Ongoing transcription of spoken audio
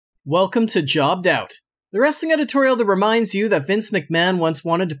Welcome to Jobbed Out, the wrestling editorial that reminds you that Vince McMahon once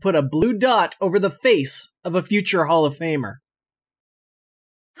wanted to put a blue dot over the face of a future Hall of Famer.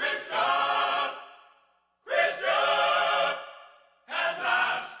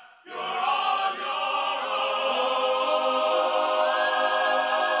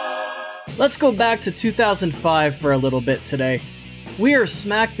 Let's go back to 2005 for a little bit today. We are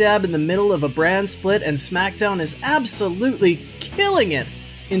smack dab in the middle of a brand split, and Smackdown is absolutely killing it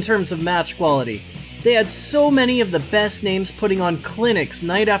in terms of match quality. They had so many of the best names putting on clinics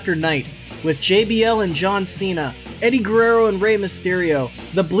night after night, with JBL and John Cena, Eddie Guerrero and Rey Mysterio.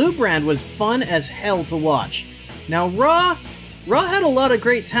 The blue brand was fun as hell to watch. Now Raw had a lot of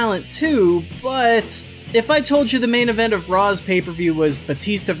great talent too, but if I told you the main event of Raw's pay-per-view was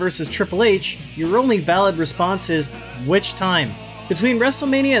Batista versus Triple H, your only valid response is, which time? Between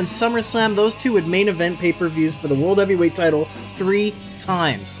WrestleMania and SummerSlam, those two would main event pay-per-views for the World Heavyweight title 3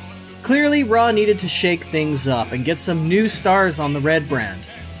 times. Clearly, Raw needed to shake things up and get some new stars on the red brand.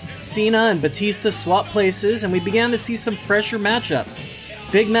 Cena and Batista swapped places, and we began to see some fresher matchups.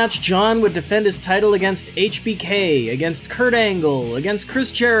 Big Match John would defend his title against HBK, against Kurt Angle, against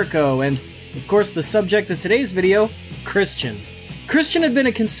Chris Jericho, and of course, the subject of today's video, Christian. Christian had been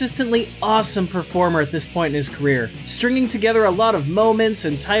a consistently awesome performer at this point in his career, stringing together a lot of moments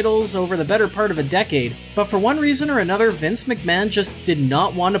and titles over the better part of a decade, but for one reason or another, Vince McMahon just did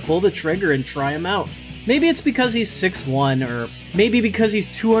not want to pull the trigger and try him out. Maybe it's because he's 6'1", or maybe because he's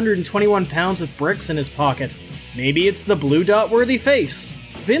 221 pounds with bricks in his pocket. Maybe it's the blue dot worthy face.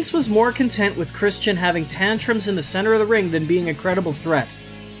 Vince was more content with Christian having tantrums in the center of the ring than being a credible threat.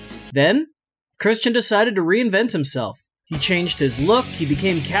 Then, Christian decided to reinvent himself. He changed his look, he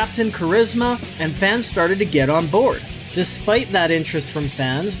became Captain Charisma, and fans started to get on board. Despite that interest from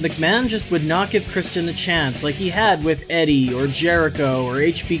fans, McMahon just would not give Christian the chance like he had with Eddie or Jericho or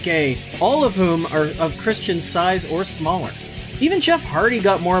HBK, all of whom are of Christian's size or smaller. Even Jeff Hardy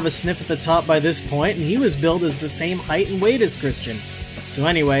got more of a sniff at the top by this point, and he was billed as the same height and weight as Christian. So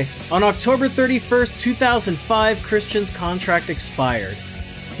anyway, on October 31st, 2005, Christian's contract expired.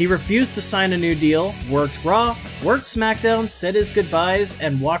 He refused to sign a new deal, worked Raw, worked SmackDown, said his goodbyes,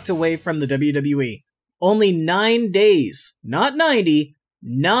 and walked away from the WWE. Only 9 days, not 90,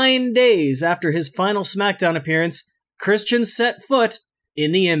 9 days after his final SmackDown appearance, Christian set foot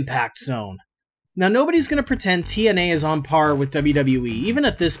in the Impact Zone. Now, nobody's going to pretend TNA is on par with WWE, even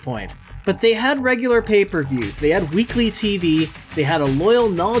at this point, but they had regular pay-per-views, they had weekly TV, they had a loyal,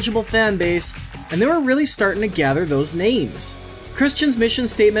 knowledgeable fan base, and they were really starting to gather those names. Christian's mission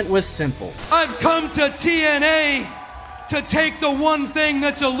statement was simple. I've come to TNA to take the one thing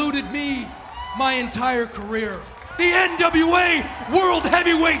that's eluded me my entire career. The NWA World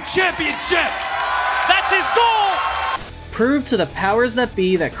Heavyweight Championship! That's his goal! Prove to the powers that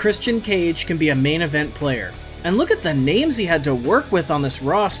be that Christian Cage can be a main event player. And look at the names he had to work with on this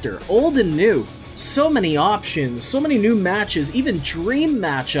roster, old and new. So many options, so many new matches, even dream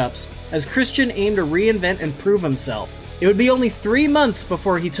matchups, as Christian aimed to reinvent and prove himself. It would be only 3 months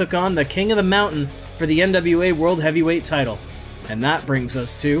before he took on the King of the Mountain for the NWA World Heavyweight title. And that brings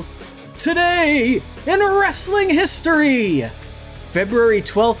us to today in wrestling history! February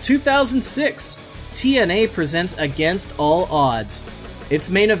 12, 2006, TNA presents Against All Odds. Its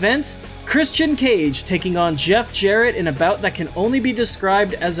main event, Christian Cage taking on Jeff Jarrett in a bout that can only be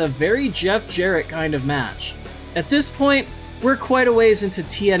described as a very Jeff Jarrett kind of match. At this point, we're quite a ways into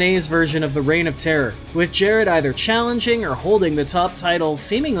TNA's version of the Reign of Terror, with Jarrett either challenging or holding the top title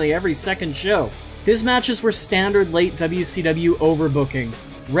seemingly every second show. His matches were standard late WCW overbooking.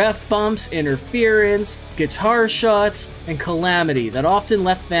 Ref bumps, interference, guitar shots, and calamity that often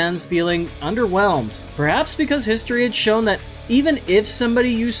left fans feeling underwhelmed. Perhaps because history had shown that even if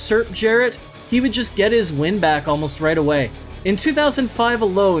somebody usurped Jarrett, he would just get his win back almost right away. In 2005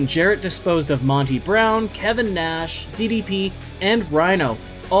 alone, Jarrett disposed of Monty Brown, Kevin Nash, DDP, and Rhino,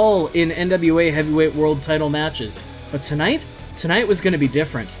 all in NWA Heavyweight World title matches. But tonight was going to be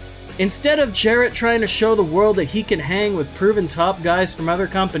different. Instead of Jarrett trying to show the world that he can hang with proven top guys from other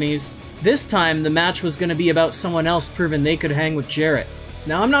companies, this time the match was going to be about someone else proving they could hang with Jarrett.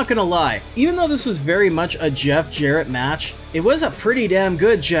 Now, I'm not going to lie, even though this was very much a Jeff Jarrett match, it was a pretty damn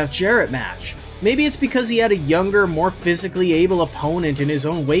good Jeff Jarrett match. Maybe it's because he had a younger, more physically able opponent in his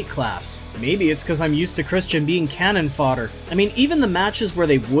own weight class. Maybe it's because I'm used to Christian being cannon fodder. I mean, even the matches where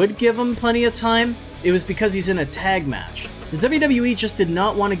they would give him plenty of time, it was because he's in a tag match. The WWE just did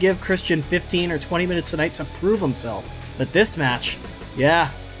not want to give Christian 15 or 20 minutes a night to prove himself. But this match, yeah,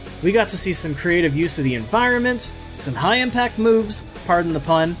 we got to see some creative use of the environment, some high-impact moves, pardon the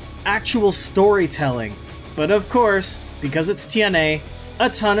pun, actual storytelling. But of course, because it's TNA, a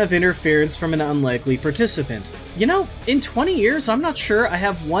ton of interference from an unlikely participant. You know, in 20 years, I'm not sure I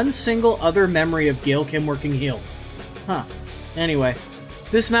have one single other memory of Gail Kim working heel. Huh. Anyway,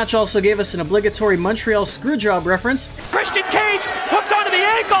 this match also gave us an obligatory Montreal Screwjob reference. Christian Cage hooked onto the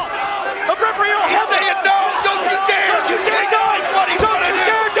ankle of referee Earl. No, don't you dare! Don't you dare do it! Don't you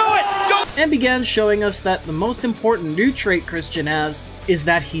dare do it! And began showing us that the most important new trait Christian has is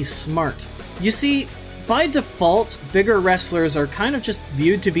that he's smart. You see, by default, bigger wrestlers are kind of just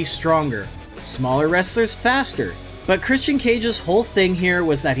viewed to be stronger, smaller wrestlers faster. But Christian Cage's whole thing here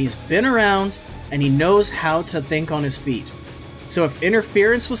was that he's been around and he knows how to think on his feet. So if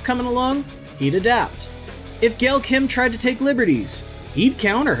interference was coming along, he'd adapt. If Gail Kim tried to take liberties, he'd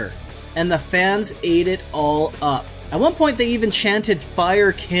counter her. And the fans ate it all up. At one point they even chanted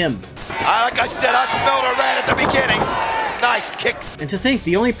 "Fire Kim." Like I said, I smelled a rat at the beginning. Nice kick. And to think,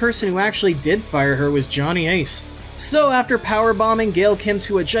 the only person who actually did fire her was Johnny Ace. So after powerbombing Gail Kim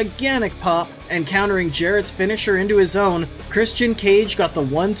to a gigantic pop and countering Jarrett's finisher into his own, Christian Cage got the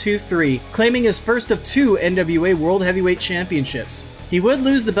 1-2-3, claiming his first of 2 NWA World Heavyweight Championships. He would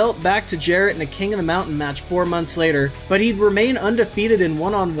lose the belt back to Jarrett in a King of the Mountain match 4 months later, but he'd remain undefeated in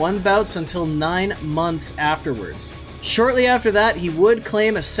one-on-one bouts until 9 months afterwards. Shortly after that, he would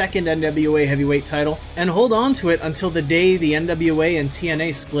claim a second NWA heavyweight title and hold on to it until the day the NWA and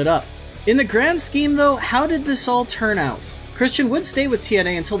TNA split up. In the grand scheme though, how did this all turn out? Christian would stay with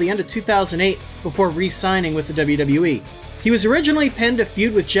TNA until the end of 2008 before re-signing with the WWE. He was originally pinned to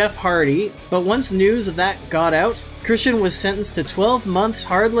feud with Jeff Hardy, but once news of that got out, Christian was sentenced to 12 months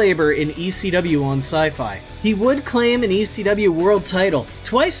hard labor in ECW on Sci-Fi. He would claim an ECW world title,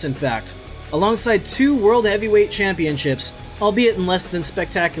 twice in fact, alongside 2 World Heavyweight Championships, albeit in less than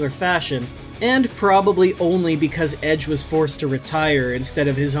spectacular fashion, and probably only because Edge was forced to retire instead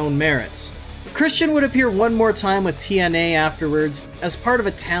of his own merits. Christian would appear one more time with TNA afterwards as part of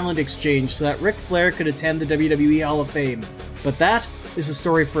a talent exchange so that Ric Flair could attend the WWE Hall of Fame, but that is a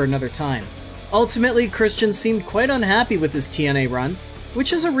story for another time. Ultimately, Christian seemed quite unhappy with his TNA run,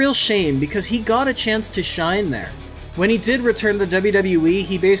 which is a real shame because he got a chance to shine there. When he did return to WWE,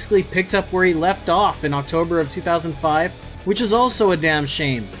 he basically picked up where he left off in October of 2005, which is also a damn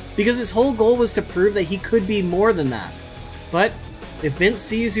shame, because his whole goal was to prove that he could be more than that. But if Vince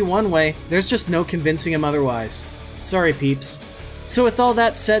sees you one way, there's just no convincing him otherwise. Sorry, peeps. So with all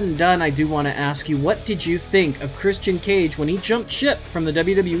that said and done, I do want to ask you, what did you think of Christian Cage when he jumped ship from the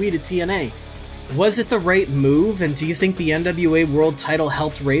WWE to TNA? Was it the right move, and do you think the NWA World title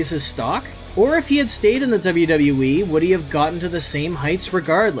helped raise his stock? Or if he had stayed in the WWE, would he have gotten to the same heights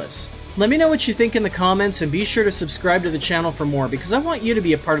regardless? Let me know what you think in the comments, and be sure to subscribe to the channel for more, because I want you to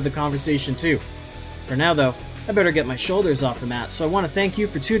be a part of the conversation too. For now though, I better get my shoulders off the mat, so I want to thank you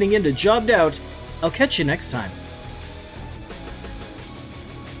for tuning in to Jobbed Out. I'll catch you next time.